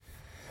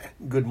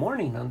Good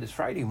morning on this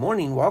Friday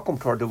morning. Welcome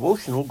to our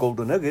devotional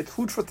Golden Nugget,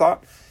 food for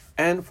thought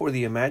and for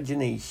the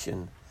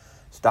imagination.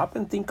 Stop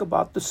and think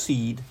about the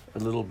seed a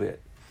little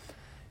bit.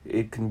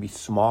 It can be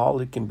small,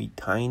 it can be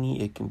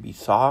tiny, it can be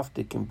soft,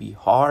 it can be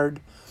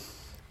hard.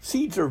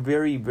 Seeds are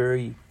very,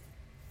 very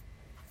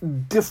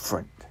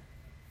different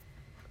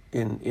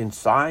in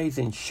size,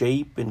 in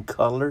shape, in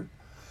color.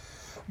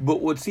 But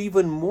what's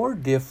even more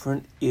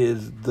different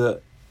is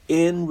the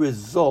end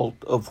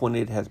result of when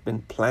it has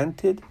been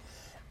planted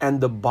and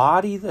the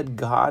body that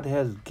God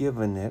has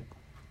given it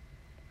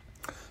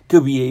to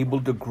be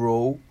able to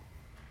grow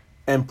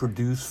and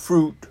produce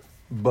fruit,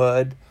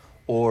 bud,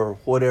 or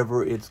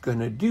whatever it's going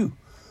to do.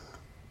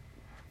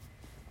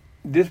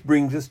 This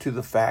brings us to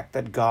the fact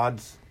that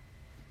God's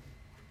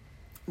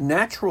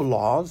natural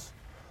laws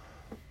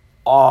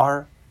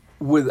are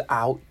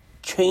without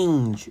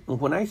change. And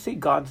when I say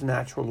God's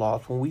natural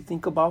laws, when we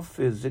think about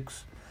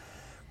physics,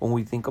 when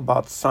we think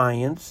about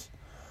science,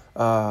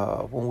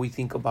 when we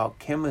think about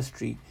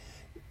chemistry,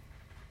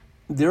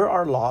 there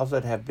are laws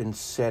that have been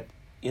set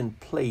in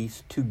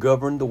place to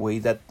govern the way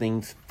that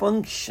things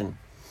function.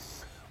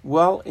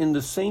 Well, in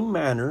the same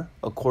manner,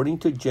 according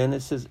to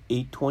Genesis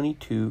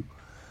 8:22,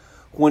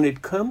 when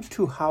it comes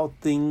to how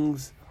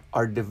things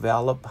are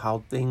developed, how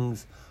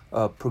things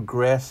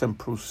progress and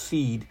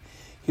proceed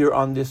here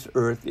on this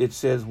earth, it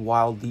says,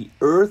 while the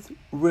earth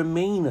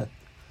remaineth,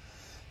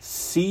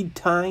 seed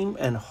time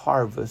and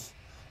harvest,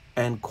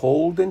 and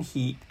cold and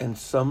heat, and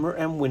summer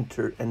and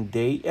winter, and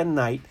day and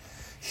night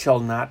shall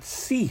not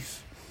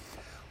cease.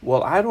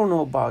 Well, I don't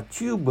know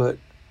about you, but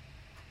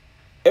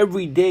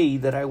every day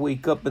that I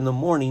wake up in the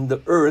morning,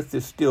 the earth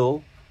is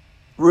still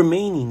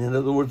remaining. In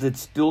other words,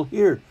 it's still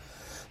here.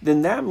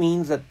 Then that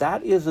means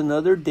that is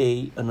another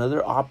day,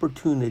 another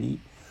opportunity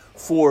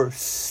for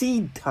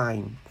seed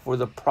time, for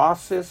the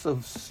process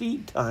of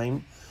seed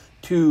time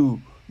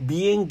to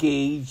be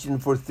engaged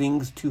and for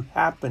things to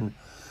happen,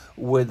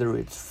 whether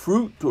it's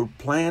fruit or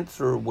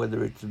plants or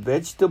whether it's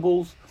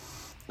vegetables.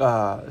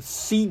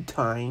 Seed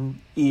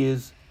time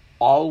is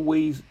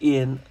always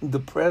in the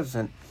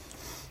present.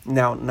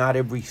 Now, not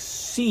every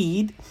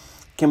seed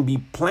can be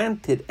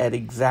planted at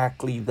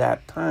exactly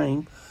that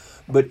time,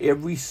 but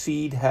every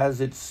seed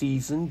has its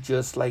season,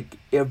 just like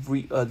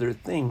every other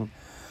thing.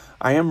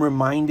 I am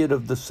reminded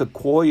of the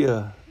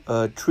sequoia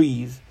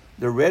trees,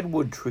 the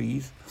redwood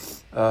trees,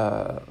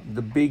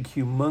 the big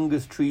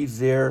humongous trees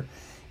there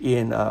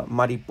in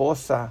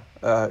Mariposa,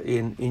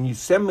 in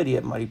Yosemite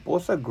at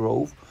Mariposa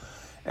Grove.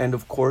 And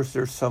of course,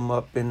 there's some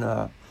up in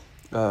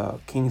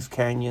Kings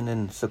Canyon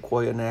and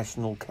Sequoia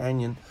National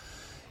Canyon,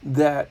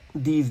 that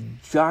these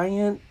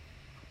giant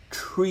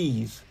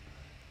trees,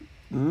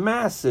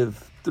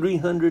 massive,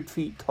 300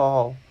 feet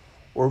tall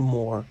or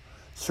more,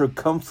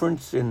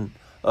 circumference in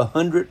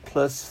 100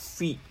 plus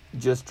feet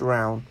just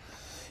around.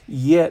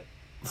 Yet,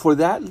 for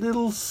that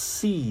little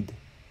seed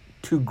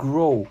to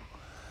grow,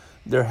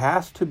 there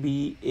has to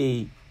be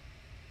a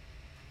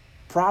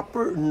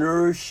proper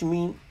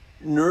nourishing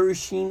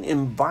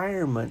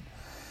environment.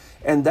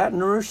 And that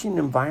nourishing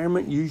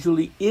environment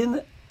usually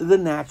in the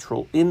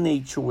natural, in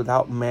nature,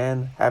 without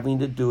man having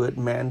to do it.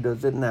 Man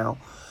does it now.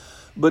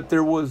 But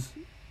there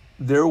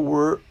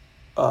were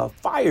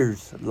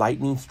fires,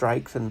 lightning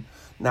strikes, and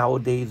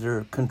nowadays there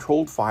are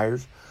controlled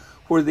fires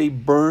where they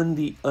burn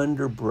the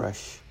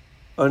underbrush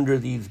under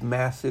these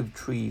massive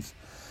trees.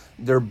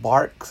 Their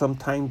bark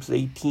sometimes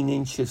 18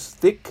 inches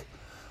thick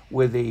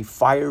with a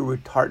fire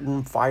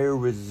retardant, fire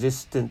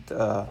resistant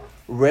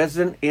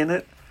resin in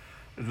it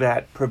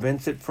that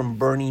prevents it from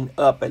burning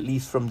up, at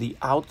least from the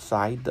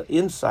outside. The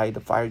inside, the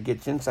fire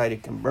gets inside,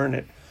 it can burn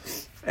it.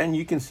 And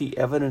you can see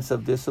evidence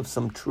of this of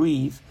some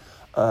trees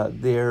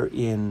there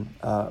in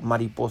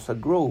Mariposa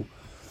Grove.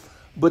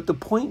 But the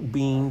point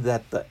being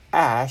that the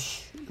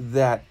ash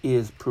that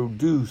is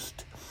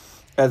produced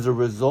as a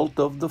result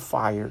of the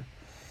fire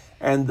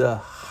and the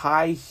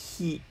high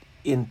heat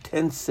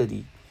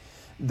intensity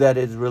that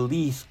is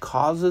released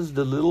causes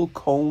the little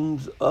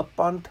cones up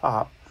on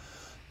top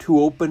to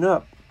open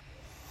up,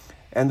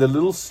 and the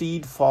little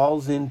seed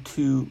falls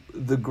into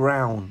the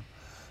ground.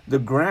 The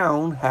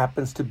ground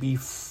happens to be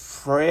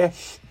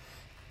fresh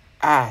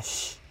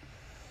ash,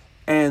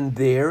 and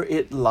there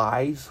it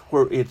lies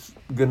where it's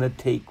going to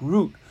take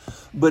root.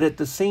 But at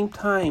the same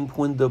time,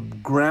 when the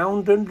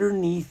ground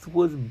underneath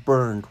was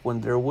burned,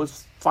 when there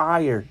was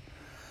fire,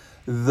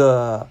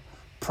 the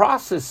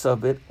process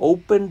of it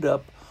opened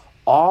up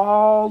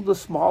all the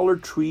smaller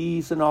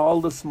trees and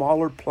all the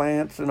smaller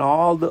plants and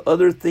all the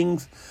other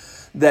things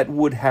that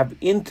would have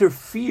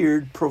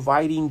interfered,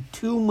 providing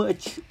too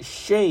much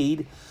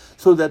shade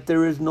so that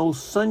there is no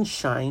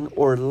sunshine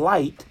or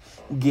light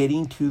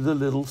getting to the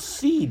little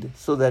seed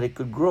so that it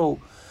could grow.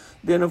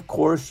 Then, of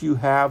course, you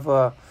have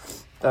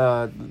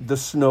the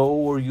snow,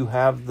 or you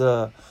have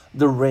the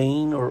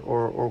rain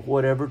or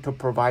whatever to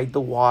provide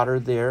the water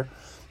there.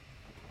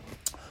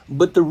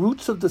 But the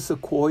roots of the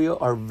sequoia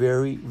are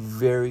very,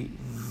 very,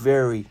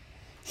 very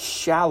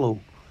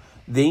shallow.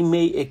 They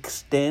may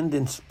extend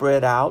and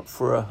spread out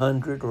for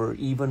 100 or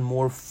even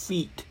more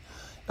feet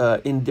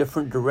in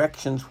different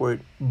directions where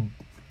it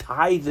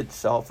ties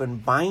itself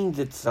and binds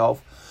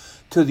itself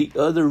to the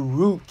other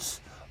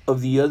roots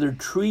of the other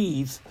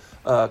trees,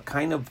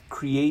 kind of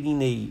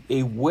creating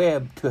a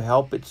web to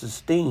help it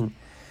sustain.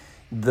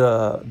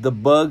 The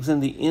bugs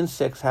and the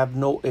insects have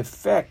no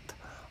effect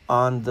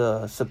on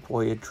the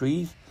sequoia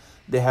trees.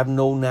 They have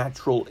no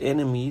natural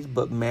enemies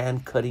but man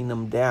cutting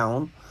them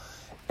down.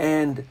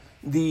 And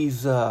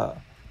these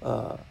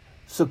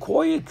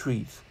sequoia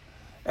trees,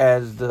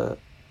 as the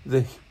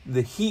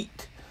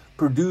heat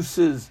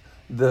produces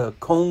the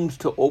cones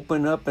to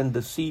open up and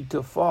the seed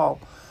to fall,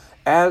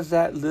 as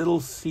that little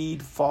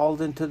seed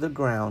falls into the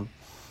ground,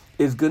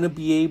 is going to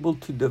be able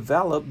to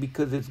develop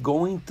because it's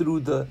going through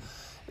the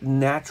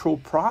natural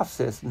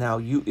process. Now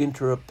you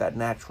interrupt that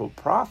natural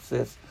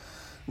process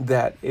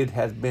that it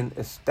has been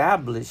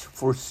established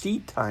for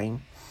seed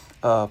time,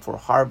 for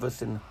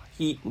harvest and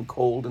heat and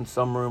cold and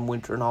summer and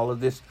winter and all of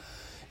this.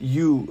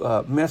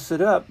 You mess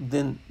it up,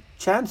 then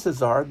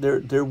chances are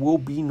there will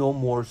be no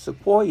more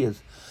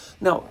sequoias.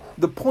 Now,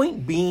 the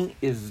point being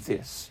is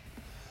this,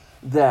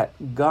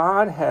 that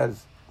God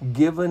has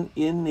given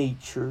in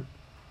nature,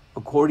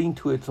 according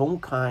to its own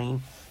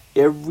kind,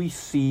 every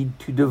seed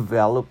to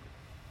develop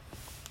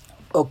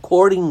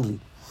accordingly.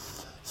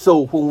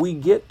 So when we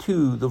get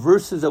to the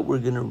verses that we're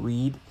going to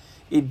read,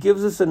 it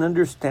gives us an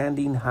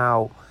understanding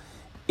how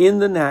in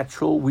the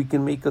natural we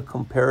can make a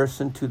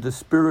comparison to the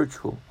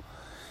spiritual.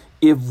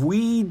 If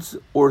weeds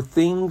or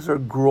things are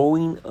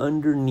growing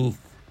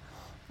underneath,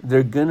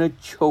 they're going to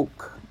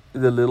choke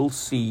the little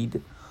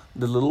seed,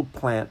 the little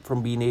plant,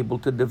 from being able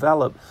to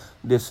develop.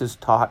 This is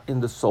taught in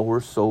the sower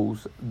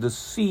sows the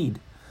seed.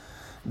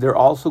 They're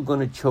also going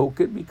to choke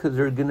it because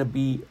there's going to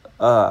be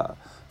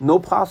no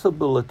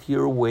possibility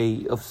or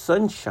way of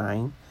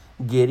sunshine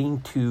getting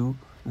to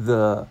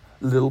the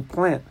little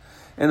plant.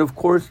 And of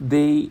course,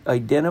 they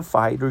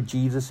identified, or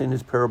Jesus in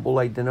his parable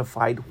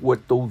identified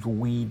what those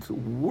weeds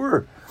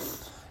were.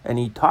 And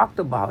he talked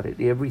about it,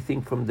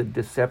 everything from the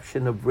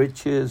deception of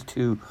riches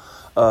to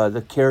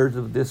the cares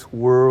of this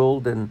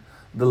world and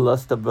the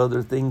lust of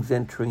other things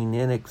entering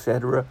in,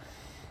 etc.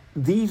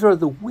 These are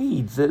the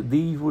weeds.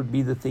 These would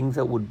be the things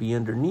that would be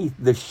underneath.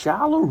 The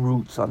shallow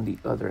roots, on the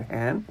other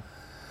hand,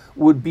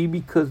 would be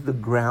because the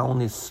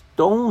ground is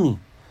stony.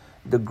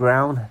 The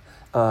ground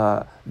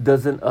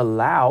doesn't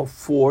allow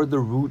for the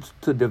roots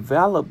to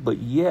develop, but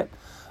yet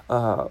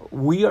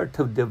we are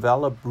to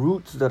develop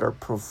roots that are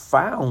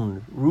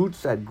profound,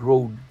 roots that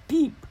grow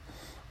deep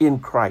in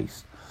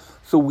Christ.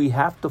 So we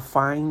have to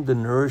find the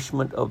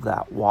nourishment of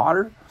that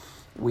water.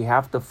 We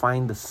have to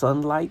find the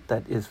sunlight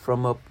that is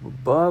from up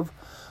above,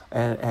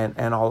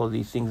 and all of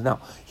these things. Now,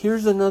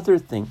 here's another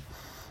thing.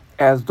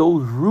 As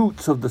those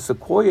roots of the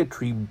sequoia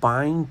tree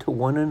bind to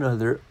one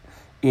another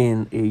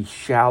in a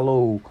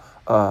shallow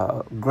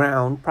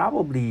ground,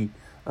 probably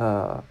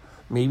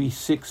maybe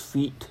 6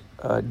 feet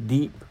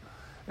deep,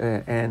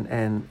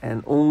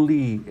 and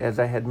only, as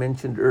I had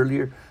mentioned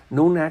earlier,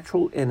 no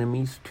natural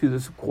enemies to the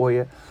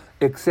sequoia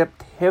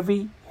except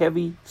heavy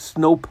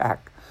snowpack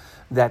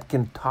that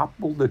can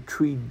topple the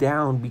tree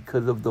down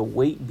because of the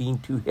weight being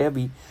too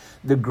heavy,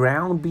 the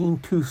ground being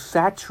too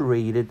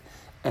saturated,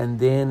 and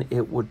then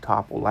it would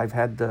topple. I've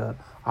had the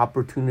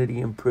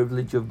opportunity and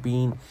privilege of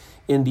being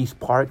in these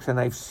parks, and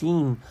I've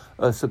seen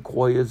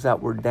sequoias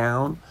that were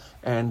down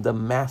and the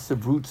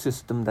massive root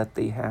system that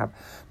they have.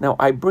 Now,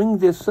 I bring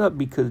this up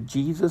because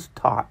Jesus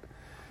taught,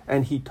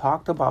 and he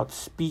talked about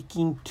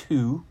speaking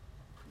to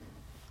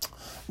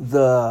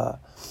the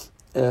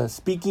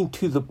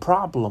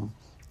problem,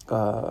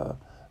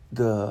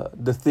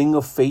 the thing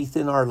of faith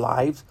in our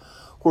lives,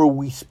 where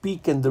we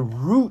speak, and the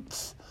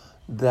roots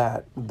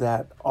that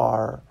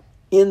are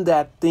in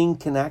that thing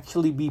can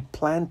actually be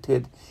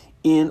planted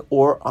in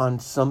or on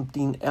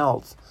something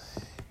else.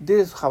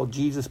 This is how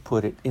Jesus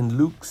put it in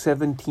Luke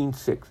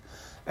 17:6.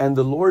 And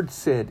the Lord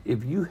said,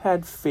 if you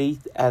had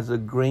faith as a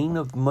grain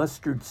of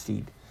mustard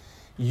seed,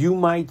 you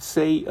might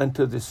say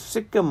unto the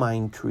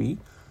sycamore tree,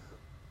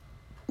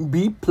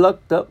 be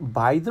plucked up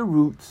by the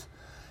roots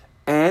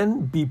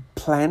and be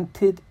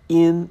planted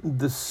in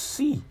the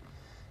sea,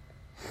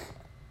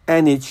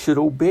 and it should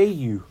obey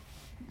you.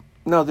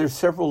 Now, there's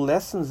several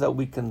lessons that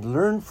we can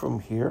learn from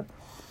here.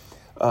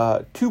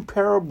 2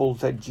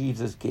 parables that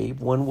Jesus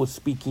gave. One was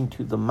speaking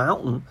to the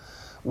mountain.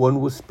 One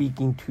was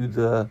speaking to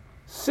the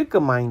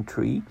sycamore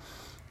tree.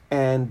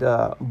 And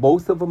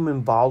both of them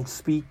involved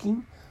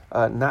speaking,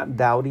 not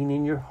doubting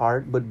in your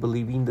heart, but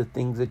believing the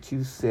things that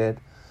you said.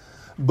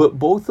 But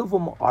both of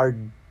them are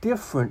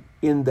different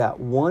in that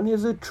one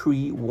is a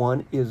tree,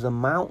 one is a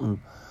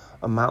mountain.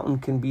 A mountain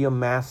can be a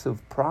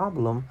massive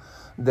problem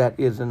that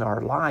is in our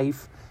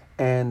life,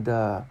 and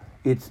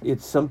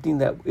it's something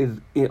that is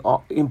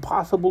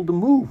impossible to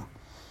move.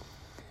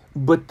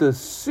 But the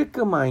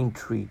sycamore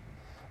tree,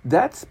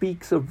 that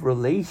speaks of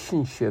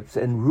relationships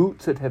and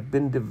roots that have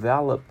been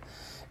developed,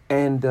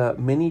 and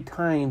many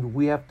times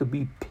we have to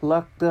be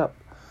plucked up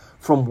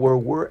from where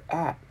we're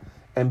at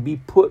and be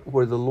put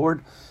where the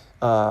Lord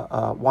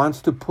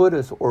wants to put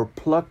us, or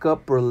pluck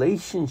up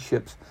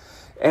relationships.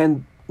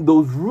 And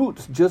those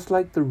roots, just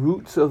like the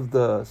roots of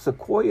the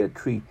sequoia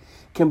tree,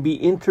 can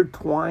be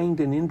intertwined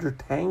and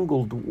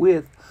intertangled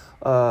with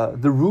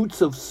the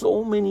roots of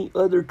so many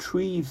other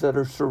trees that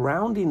are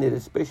surrounding it,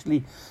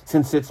 especially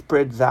since it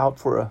spreads out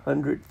for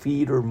 100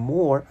 feet or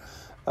more.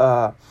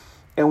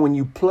 And when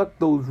you pluck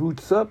those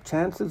roots up,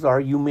 chances are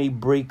you may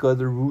break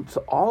other roots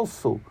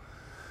also.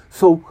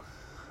 So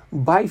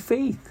by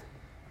faith,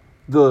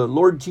 the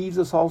Lord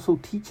Jesus also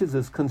teaches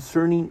us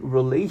concerning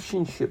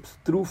relationships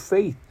through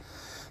faith,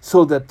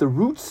 so that the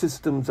root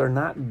systems are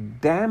not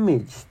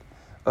damaged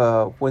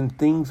when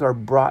things are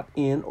brought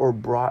in or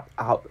brought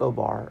out of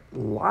our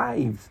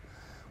lives.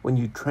 When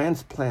you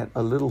transplant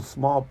a little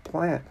small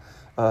plant,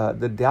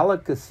 the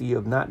delicacy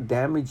of not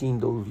damaging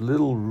those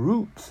little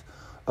roots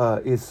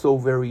is so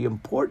very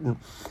important.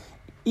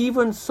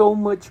 Even so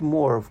much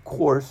more, of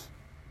course,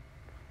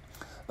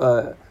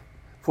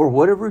 for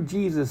whatever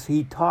Jesus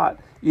he taught,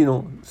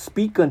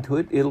 speak unto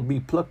it, it'll be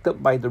plucked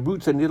up by the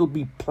roots and it'll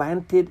be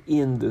planted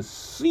in the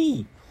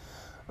sea.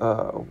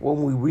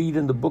 When we read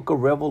in the book of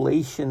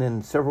Revelation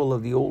and several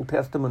of the Old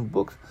Testament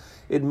books,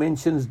 it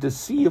mentions the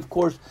sea. Of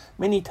course,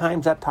 many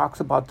times that talks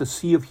about the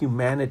sea of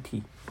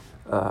humanity.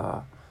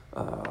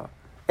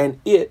 And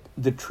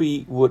the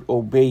tree, would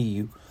obey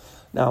you.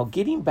 Now,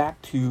 getting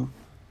back to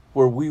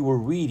where we were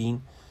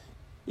reading,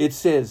 it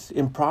says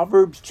in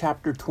Proverbs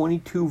chapter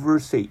 22,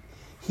 verse 8,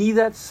 he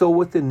that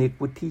soweth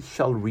iniquity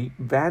shall reap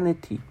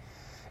vanity,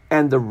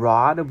 and the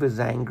rod of his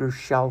anger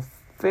shall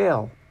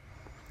fail.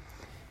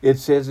 It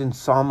says in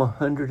Psalm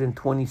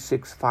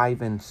 126,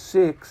 5 and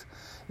 6,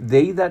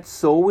 they that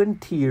sow in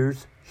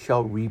tears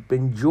shall reap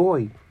in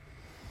joy.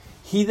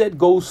 He that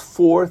goes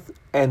forth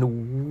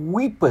and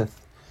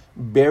weepeth,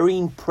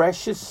 bearing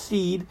precious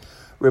seed.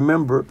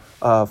 Remember,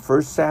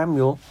 1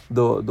 Samuel,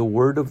 the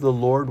word of the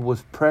Lord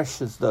was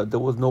precious. There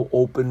was no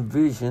open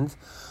visions.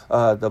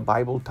 The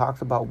Bible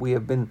talks about we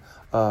have been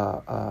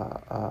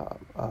bought.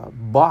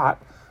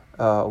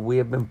 We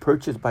have been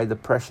purchased by the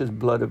precious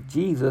blood of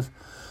Jesus.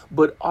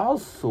 But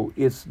also,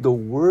 it's the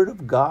word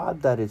of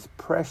God that is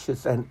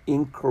precious and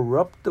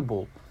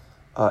incorruptible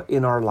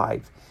in our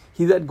lives.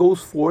 He that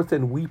goes forth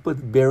and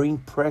weepeth, bearing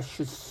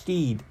precious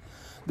seed.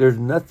 There's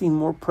nothing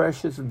more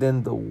precious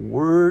than the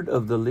word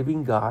of the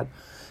living God,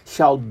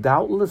 shall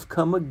doubtless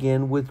come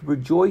again with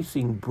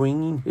rejoicing,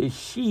 bringing his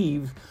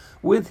sheaves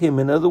with him.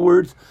 In other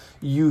words,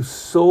 you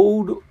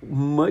sowed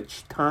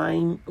much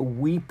time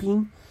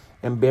weeping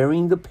and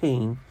bearing the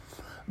pain,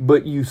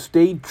 but you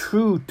stayed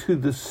true to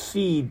the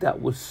seed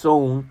that was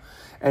sown,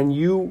 and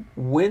you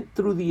went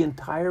through the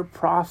entire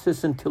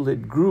process until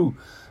it grew.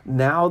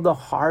 Now the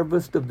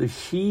harvest of the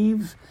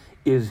sheaves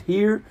is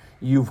here.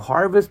 You've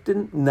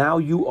harvested. Now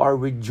you are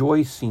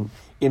rejoicing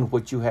in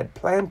what you had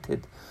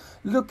planted.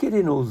 Look at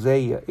in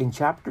Hosea, in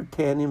chapter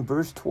 10, in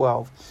verse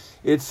 12,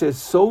 it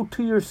says, sow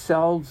to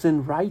yourselves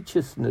in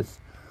righteousness,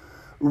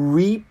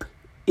 reap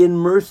in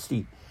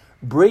mercy,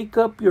 break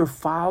up your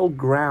foul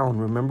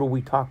ground. Remember,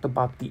 we talked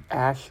about the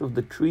ash of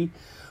the tree.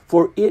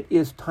 For it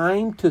is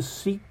time to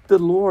seek the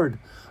Lord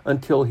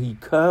until he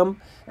come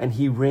and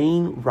he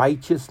rain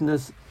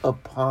righteousness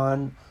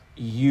upon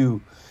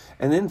you.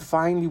 And then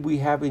finally, we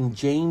have in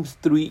James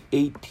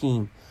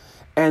 3:18,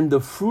 and the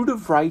fruit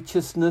of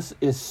righteousness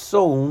is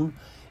sown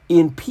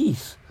in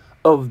peace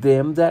of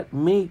them that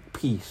make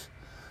peace.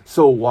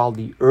 So while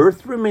the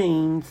earth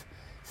remains,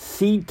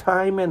 seed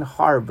time and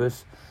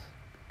harvest,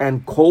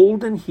 and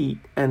cold and heat,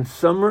 and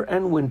summer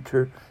and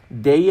winter,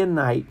 day and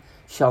night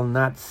shall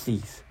not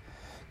cease.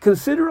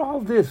 Consider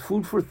all this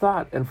food for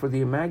thought and for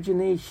the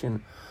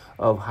imagination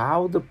of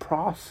how the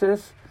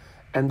process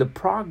and the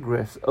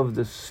progress of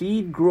the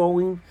seed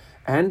growing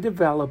and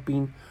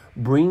developing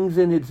brings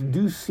in its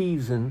due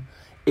season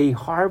a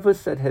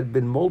harvest that has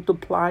been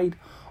multiplied,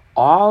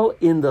 all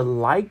in the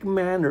like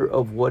manner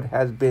of what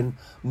has been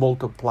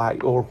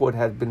multiplied or what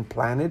has been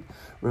planted.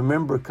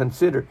 Remember,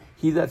 consider,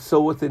 he that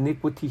soweth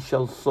iniquity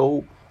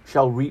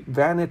shall reap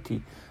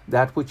vanity.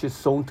 That which is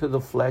sown to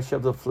the flesh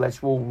of the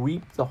flesh will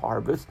reap the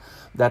harvest.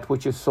 That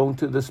which is sown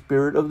to the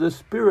spirit of the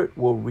spirit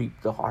will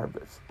reap the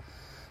harvest.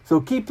 So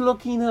keep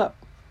looking up.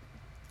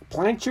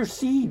 Plant your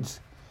seeds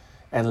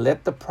and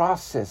let the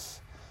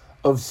process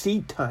of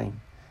seed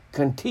time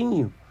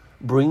continue,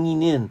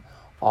 bringing in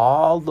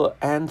all the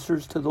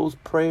answers to those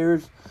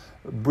prayers,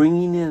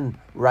 bringing in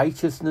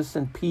righteousness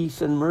and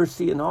peace and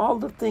mercy and all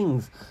the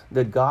things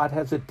that God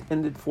has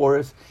intended for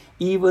us,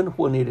 even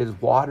when it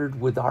is watered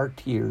with our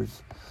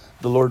tears.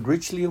 The Lord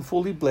richly and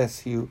fully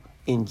bless you.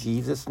 In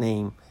Jesus'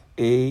 name,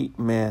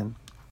 amen.